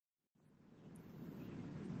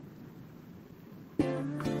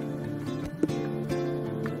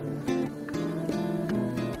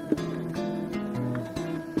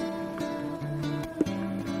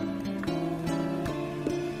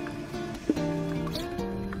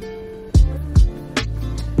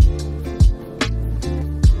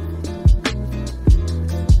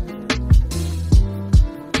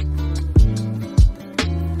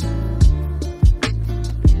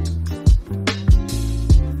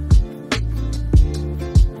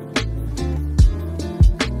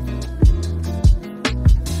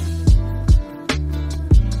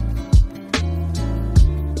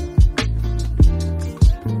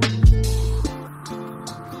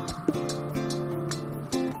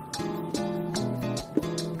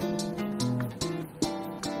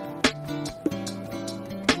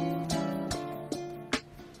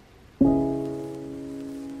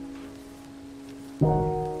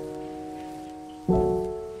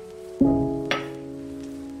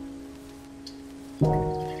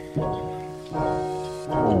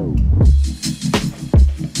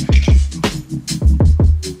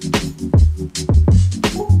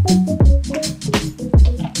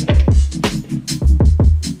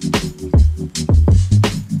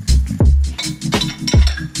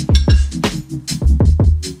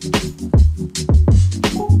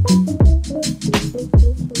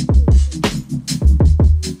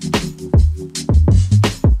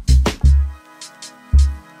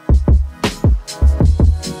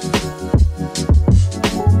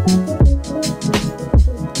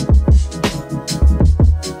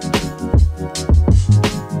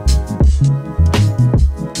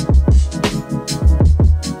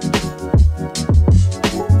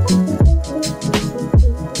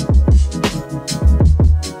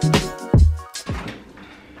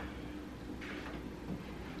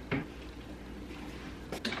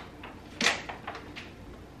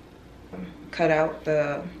cut out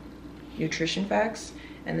the nutrition facts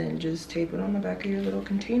and then just tape it on the back of your little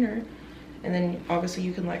container. And then obviously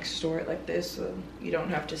you can like store it like this so you don't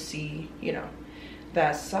have to see, you know,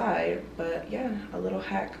 that side. But yeah, a little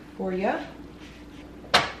hack for ya.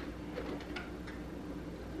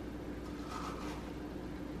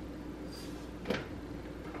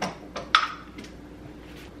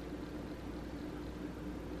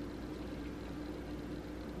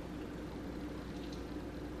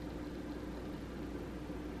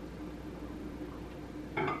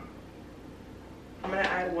 I'm gonna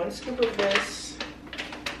add 1 scoop of this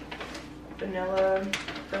vanilla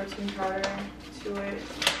protein powder to it.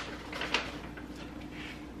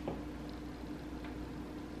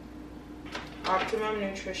 Optimum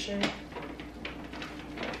Nutrition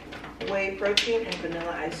whey protein and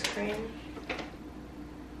vanilla ice cream.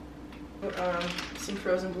 Some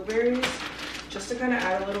frozen blueberries, just to kind of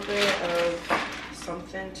add a little bit of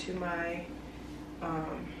something to my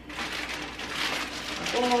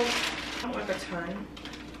bowl. Not like a ton,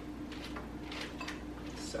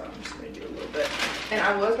 so I'm just gonna do a little bit. And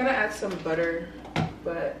I was gonna add some butter,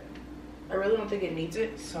 but I really don't think it needs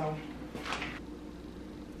it. So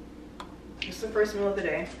it's the first meal of the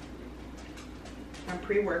day. I'm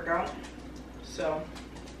pre-workout, so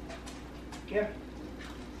yeah.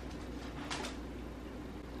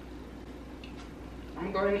 I'm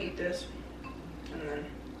gonna go ahead and eat this and then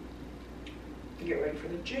get ready for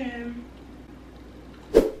the gym.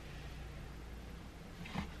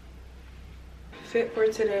 Fit for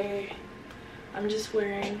today, I'm just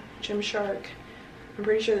wearing Gymshark. I'm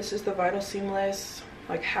pretty sure this is the Vital Seamless,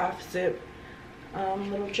 like half zip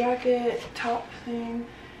little jacket top thing,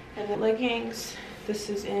 and the leggings. This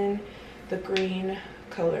is in the green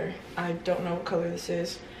color. I don't know what color this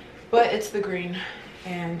is, but it's the green.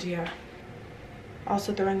 And yeah,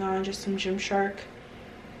 also throwing on just some Gymshark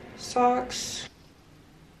socks.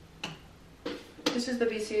 This is the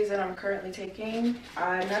BCAAs that I'm currently taking.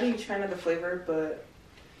 I'm not a huge fan of the flavor, but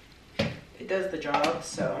it does the job.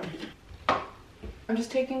 So I'm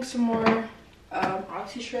just taking some more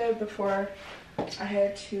OxyShred before I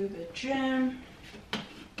head to the gym.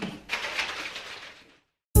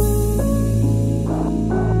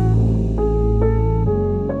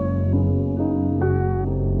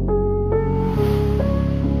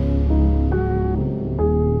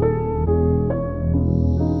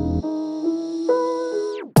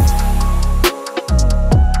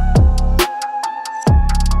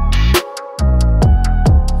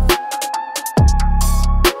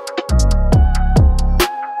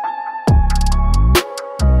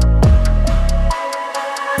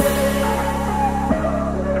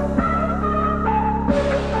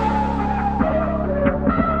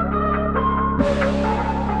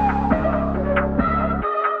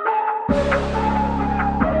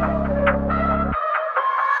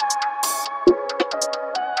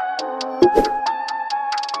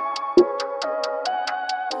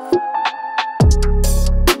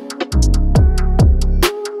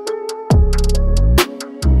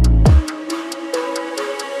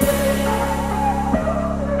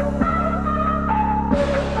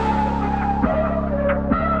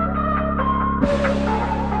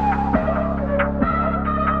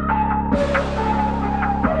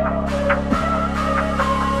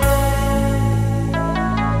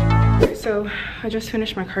 So I just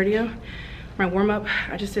finished my cardio, my warm-up.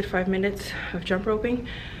 I just did 5 minutes of jump roping,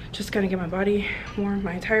 just gonna get my body warm,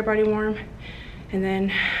 my entire body warm. And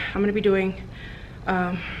then I'm gonna be doing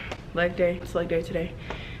leg day. It's leg day today.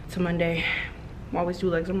 It's a Monday. I always do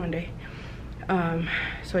legs on Monday.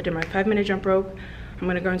 So I did my 5-minute jump rope. I'm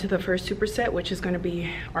gonna go into the first superset, which is gonna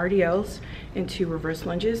be RDLs into reverse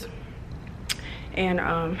lunges. And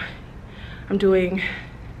I'm doing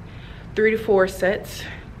 3 to 4 sets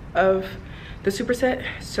of the superset.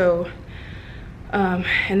 So and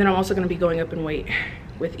then I'm also going to be going up in weight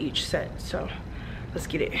with each set. So let's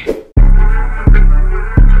get it.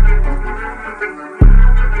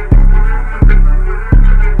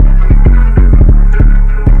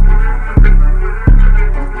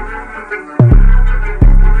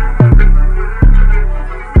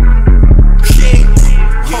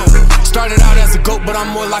 Started out as a goat, but I'm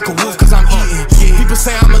more like a wolf cause I'm eating. People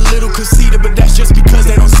say I'm a little conceited, but that's just because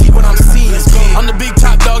they don't see what I'm seeing. I'm the big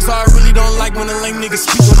top dog, so I really don't like when a lame nigga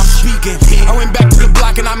speak when I'm speaking. I went back to the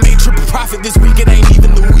block and I made triple profit this week, it ain't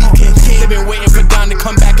even the weekend. They been waiting for Don to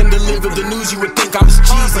come back and deliver the news, you would think I was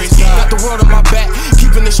Jesus. Got the world on my back,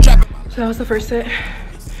 keeping the strap. So that was the first set.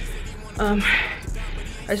 I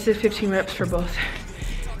just did 15 reps for both.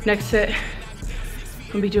 Next set,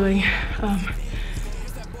 I'm gonna be doing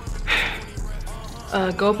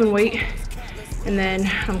go up in weight And then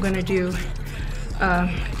I'm gonna do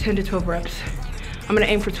 10 to 12 reps. I'm gonna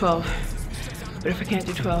aim for 12, but if I can't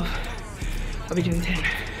do 12, I'll be doing 10.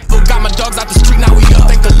 Got my dogs out the street, now we up,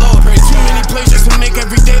 thank the Lord. Too many places to make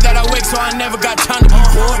every day that I wake, so I never got time to be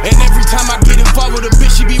bored. And every time I get involved with a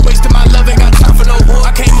bitch, she be wasting my love, ain't got time for no whore.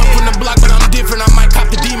 I came up from the block, but I'm different. I might cop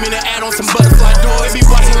the demon and add on some butterfly doors. They be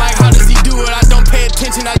watching like, how does he do it? I don't pay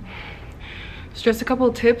attention. So just a couple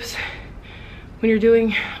of tips when you're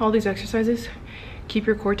doing all these exercises. Keep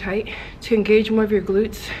your core tight to engage more of your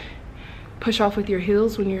glutes. Push off with your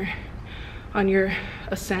heels when you're on your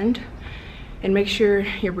ascend, and make sure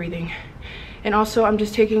you're breathing. And also, I'm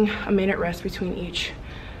just taking a minute rest between each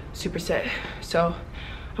superset. So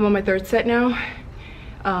I'm on my 3rd set now.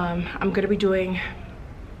 I'm gonna be doing,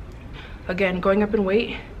 again, going up in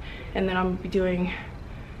weight, and then I'm gonna be doing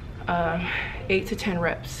 8 to 10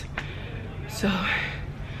 reps. So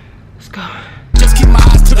let's go. Keep my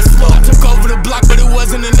eyes to the floor. I took over the block, but it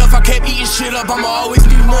wasn't enough. I kept eating shit up, I'ma always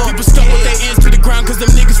need more. People stuck with their ears to the ground, cause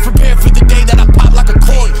them niggas prepared for the day that I pop like a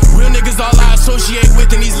cork. Real niggas all I associate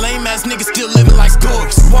with, and these lame ass niggas still living like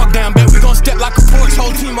dorks. Walk down, bet we gon' step like a porch.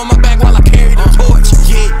 Whole team on my back while I carry the torch.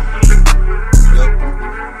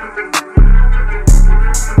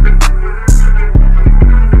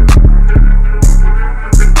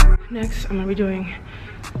 Next, I'm gonna be doing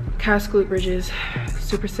calf glute bridges,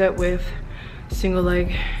 superset with single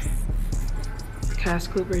leg calf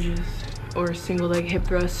glute bridges, or single leg hip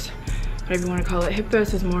thrust, whatever you want to call it. Hip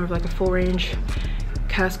thrust is more of like a full range.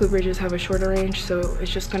 Calf glute bridges have a shorter range, so it's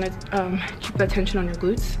just gonna keep that tension on your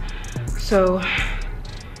glutes. So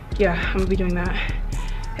yeah, I'm gonna be doing that.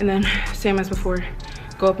 And then same as before,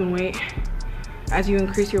 go up in weight. As you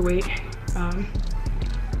increase your weight,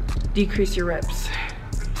 decrease your reps.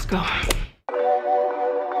 Let's go.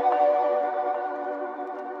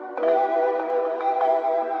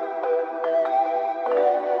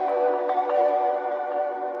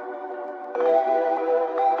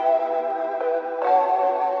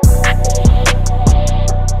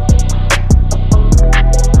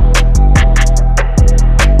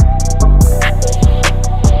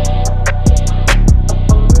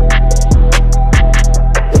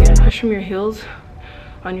 From your heels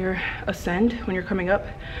on your ascend when you're coming up,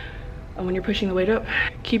 and when you're pushing the weight up,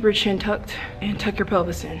 keep your chin tucked and tuck your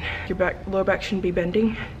pelvis in. Your lower back shouldn't be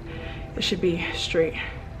bending, it should be straight.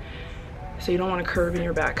 So you don't want to curve in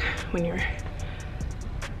your back when you're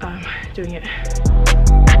doing it.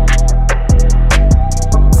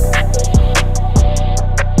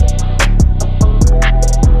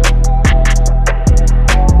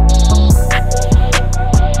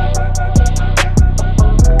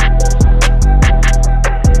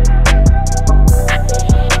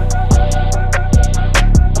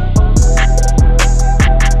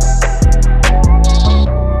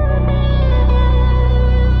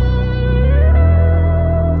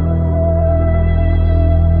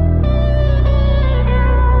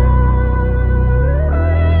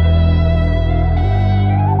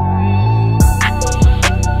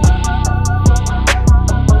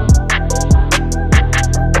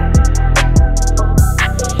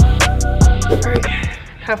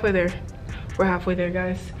 Halfway there. We're halfway there,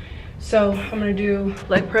 guys. So I'm gonna do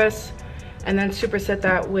leg press and then superset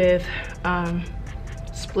that with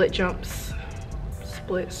split jumps,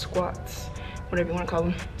 split squats, whatever you want to call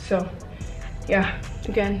them. So yeah,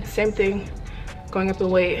 again, same thing, going up in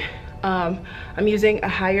weight. I'm using a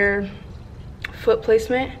higher foot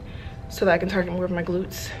placement so that I can target more of my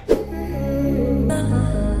glutes.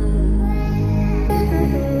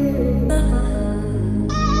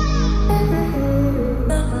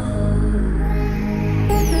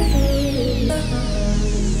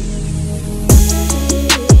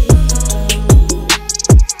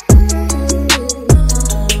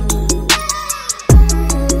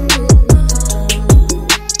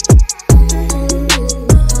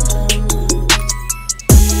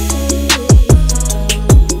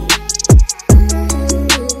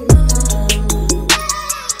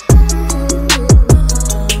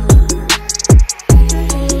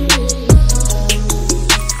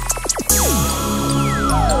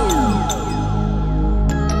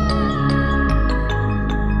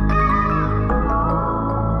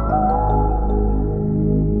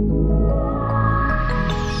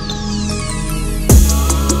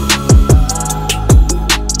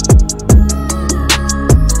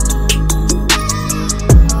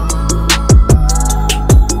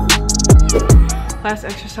 Last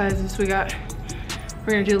exercises we're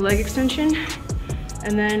gonna do leg extension,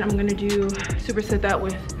 and then I'm gonna do superset that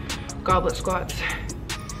with goblet squats.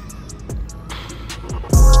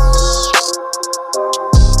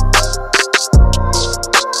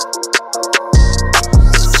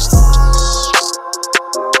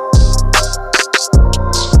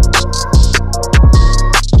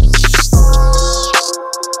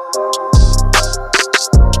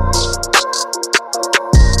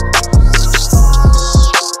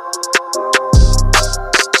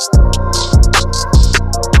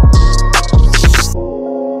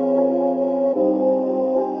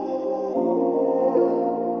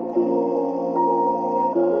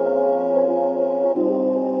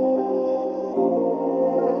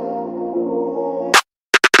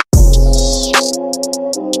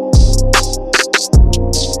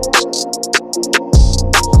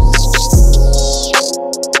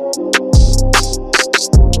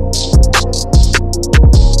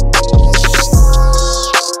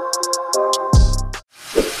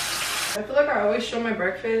 show my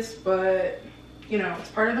breakfast, but you know, it's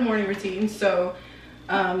part of the morning routine. So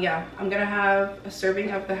yeah, I'm gonna have a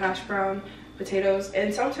serving of the hash brown potatoes,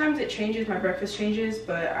 and sometimes it changes, my breakfast changes,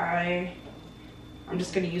 but I'm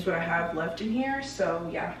just gonna use what I have left in here. So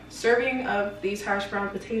yeah, serving of these hash brown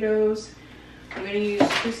potatoes. I'm gonna use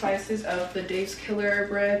 2 slices of the Dave's Killer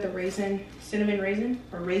bread, the raisin, cinnamon raisin,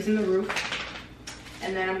 or raisin the roof.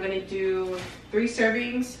 And then I'm gonna do 3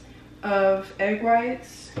 servings of egg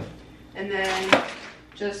whites, and then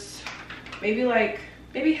just maybe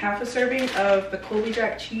half a serving of the Colby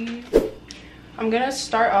Jack cheese. I'm gonna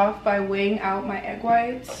start off by weighing out my egg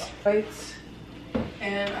whites.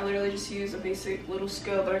 And I literally just use a basic little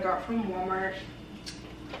scale that I got from Walmart.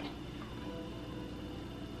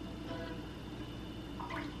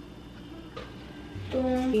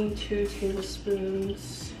 Boom. 2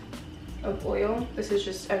 tablespoons of oil. This is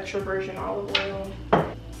just extra virgin olive oil.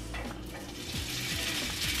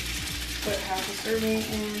 Put half a serving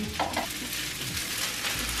in.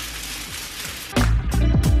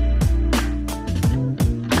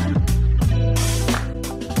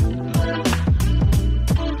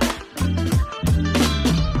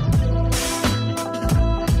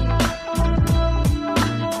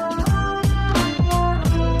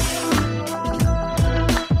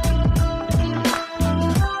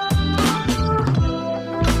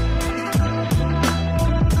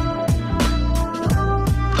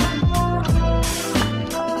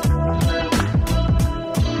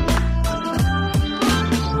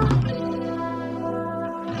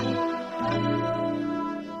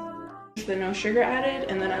 The no sugar added,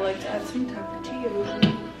 and then I like to add some tapatio.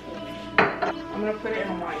 I'm gonna put it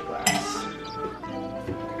in a wine glass.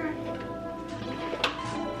 Okay.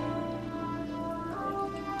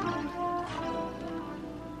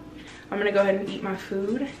 I'm gonna go ahead and eat my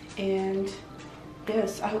food, and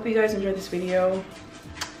yes, I hope you guys enjoyed this video.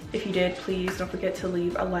 If you did, please don't forget to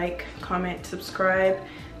leave a like, comment, subscribe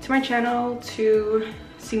to my channel to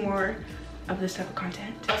see more of this type of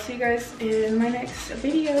content. I'll see you guys in my next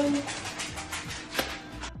video.